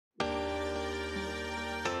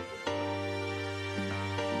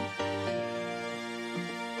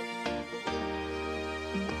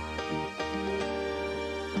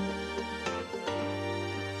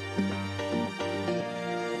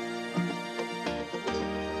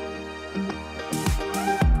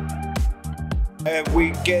We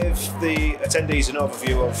gave the attendees an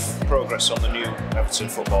overview of progress on the new Everton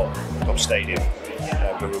Football Club Stadium.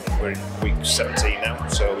 We're in week 17 now,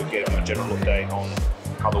 so we gave them a general update on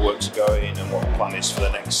how the works are going and what the plan is for the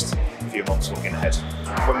next few months looking ahead.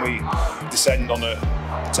 When we descend on a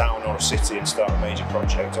town or a city and start a major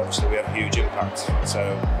project, obviously we have a huge impact,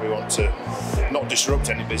 so we want to not disrupt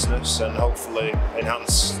any business and hopefully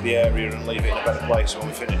enhance the area and leave it in a better place when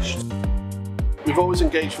we're finished. We've always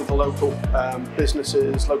engaged with the local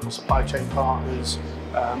businesses, local supply chain partners,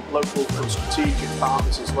 local and strategic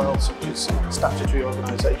partners as well, such as statutory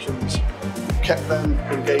organisations. Kept them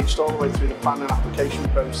engaged all the way through the plan and application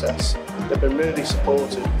process. They've been really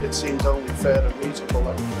supportive. It seems only fair and reasonable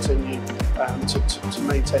that we continue to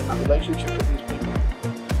maintain that relationship with these people.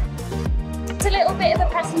 It's a little bit of a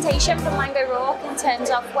presentation from Laing in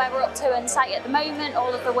terms of where we're up to on site at the moment,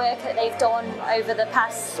 all of the work that they've done over the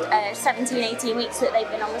past 17-18 weeks that they've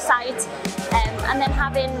been on the site, and then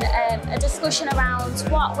having a discussion around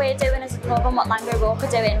what we're doing as a club and what Laing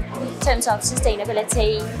are doing in terms of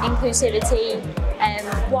sustainability, inclusivity,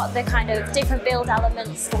 what the kind of different build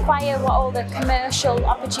elements require, what all the commercial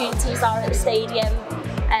opportunities are at the stadium,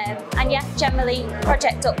 and yeah, generally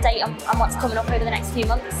project update on what's coming up over the next few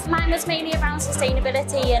months. Mine was mainly around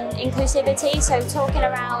sustainability and inclusivity, so talking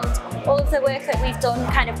around all of the work that we've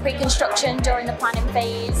done kind of pre-construction during the planning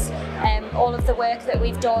phase, all of the work that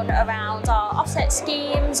we've done around our offset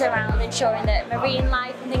schemes, around ensuring that marine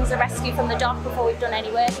life and things are rescued from the dock before we've done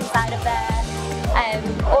any work inside of there.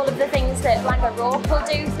 All of the things that Laing will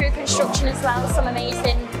do through construction as well, some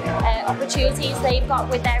amazing opportunities they've got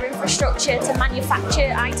with their infrastructure to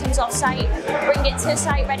manufacture items off-site, bring it to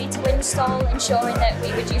site ready to install, ensuring that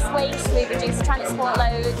we reduce waste, we reduce transport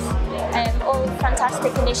loads, all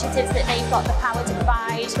fantastic initiatives that they've got the power to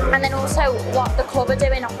provide. And then also what the club are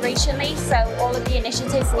doing operationally, so all of the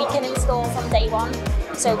initiatives we can install from day one.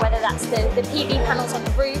 So whether that's the PV panels on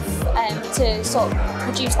the roof to sort of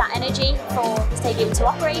produce that energy for the stadium to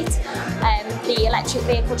operate, the electric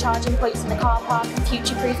vehicle charging points in the car park and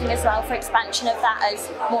future-proofing as well for expansion of that as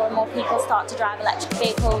more and more people start to drive electric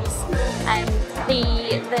vehicles.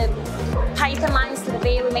 The pipe and lines to the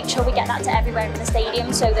rear, we make sure we get that to everywhere in the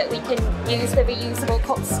stadium so that we can use the reusable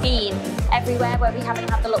cup scheme everywhere where we haven't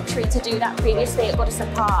had the luxury to do that previously at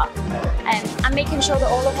Goodison Park. And making sure that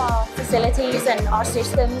all of our facilities and our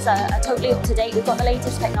systems are totally up to date. We've got the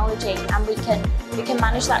latest technology and we can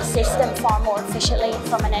manage that system far more efficiently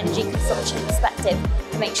from an energy consumption perspective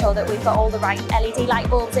to make sure that we've got all the right LED light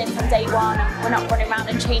bulbs in from day one and we're not running around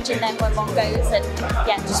and changing them when one goes, and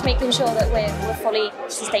yeah, just making sure that we're fully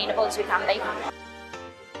sustainable as we can be.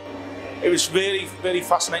 It was really, really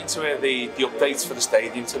fascinating to hear the updates for the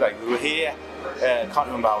stadium today. We were here, I can't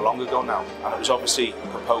remember how long ago now, and it was obviously a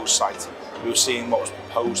proposed site. We were seeing what was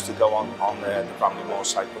proposed to go on the Bramley Moore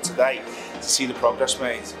site, but today, to see the progress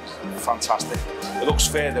made, fantastic. It looks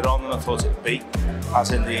further on than I thought it'd be,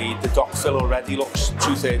 as in the dock fill already looks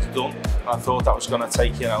 2/3 done, and I thought that was going to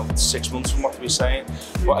take 6 months from what we were saying.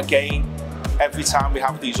 But again, every time we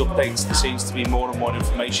have these updates, there seems to be more and more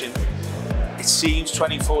information. It seems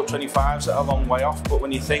 24, 25 is a long way off, but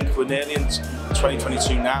when you think we're nearly in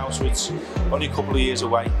 2022 now, so it's only a couple of years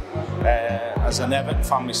away. As an Everton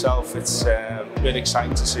fan myself, it's really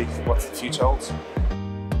exciting to see what the future holds.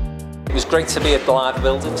 It was great to be at the live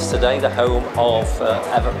buildings today, the home of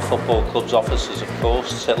Everton Football Club's offices, of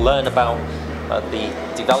course, to learn about the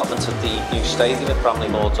development of the new stadium at Bramley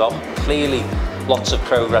Moore Dock. Clearly, lots of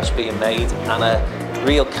progress being made and a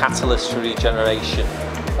real catalyst for regeneration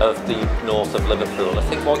of the north of Liverpool. I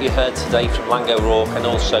think what you heard today from Laing and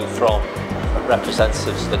also from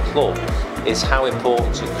representatives of the club is how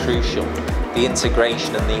important and crucial the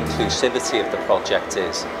integration and the inclusivity of the project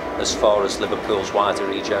is as far as Liverpool's wider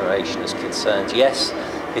regeneration is concerned. Yes,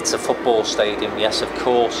 it's a football stadium. Yes, of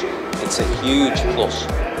course, it's a huge plus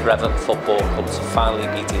for Everton Football Club to finally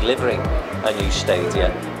be delivering a new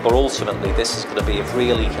stadium, but ultimately this is going to be of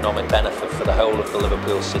real economic benefit for the whole of the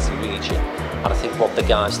Liverpool City region. And I think what the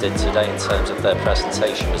guys did today in terms of their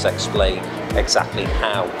presentation was explain exactly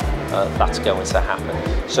how that's going to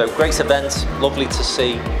happen. So great event, lovely to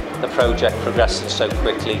see the project progressing so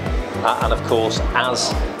quickly, and of course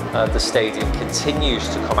as the stadium continues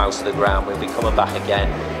to come out of the ground, we'll be coming back again,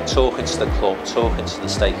 talking to the club, talking to the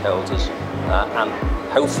stakeholders, and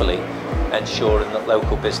hopefully ensuring that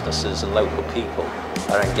local businesses and local people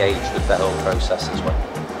are engaged with the whole process as well.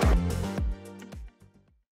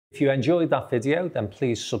 If you enjoyed that video, then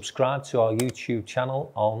please subscribe to our YouTube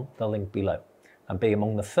channel on the link below and be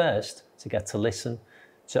among the first to get to listen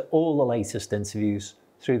to all the latest interviews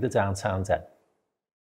through the Downtown Den.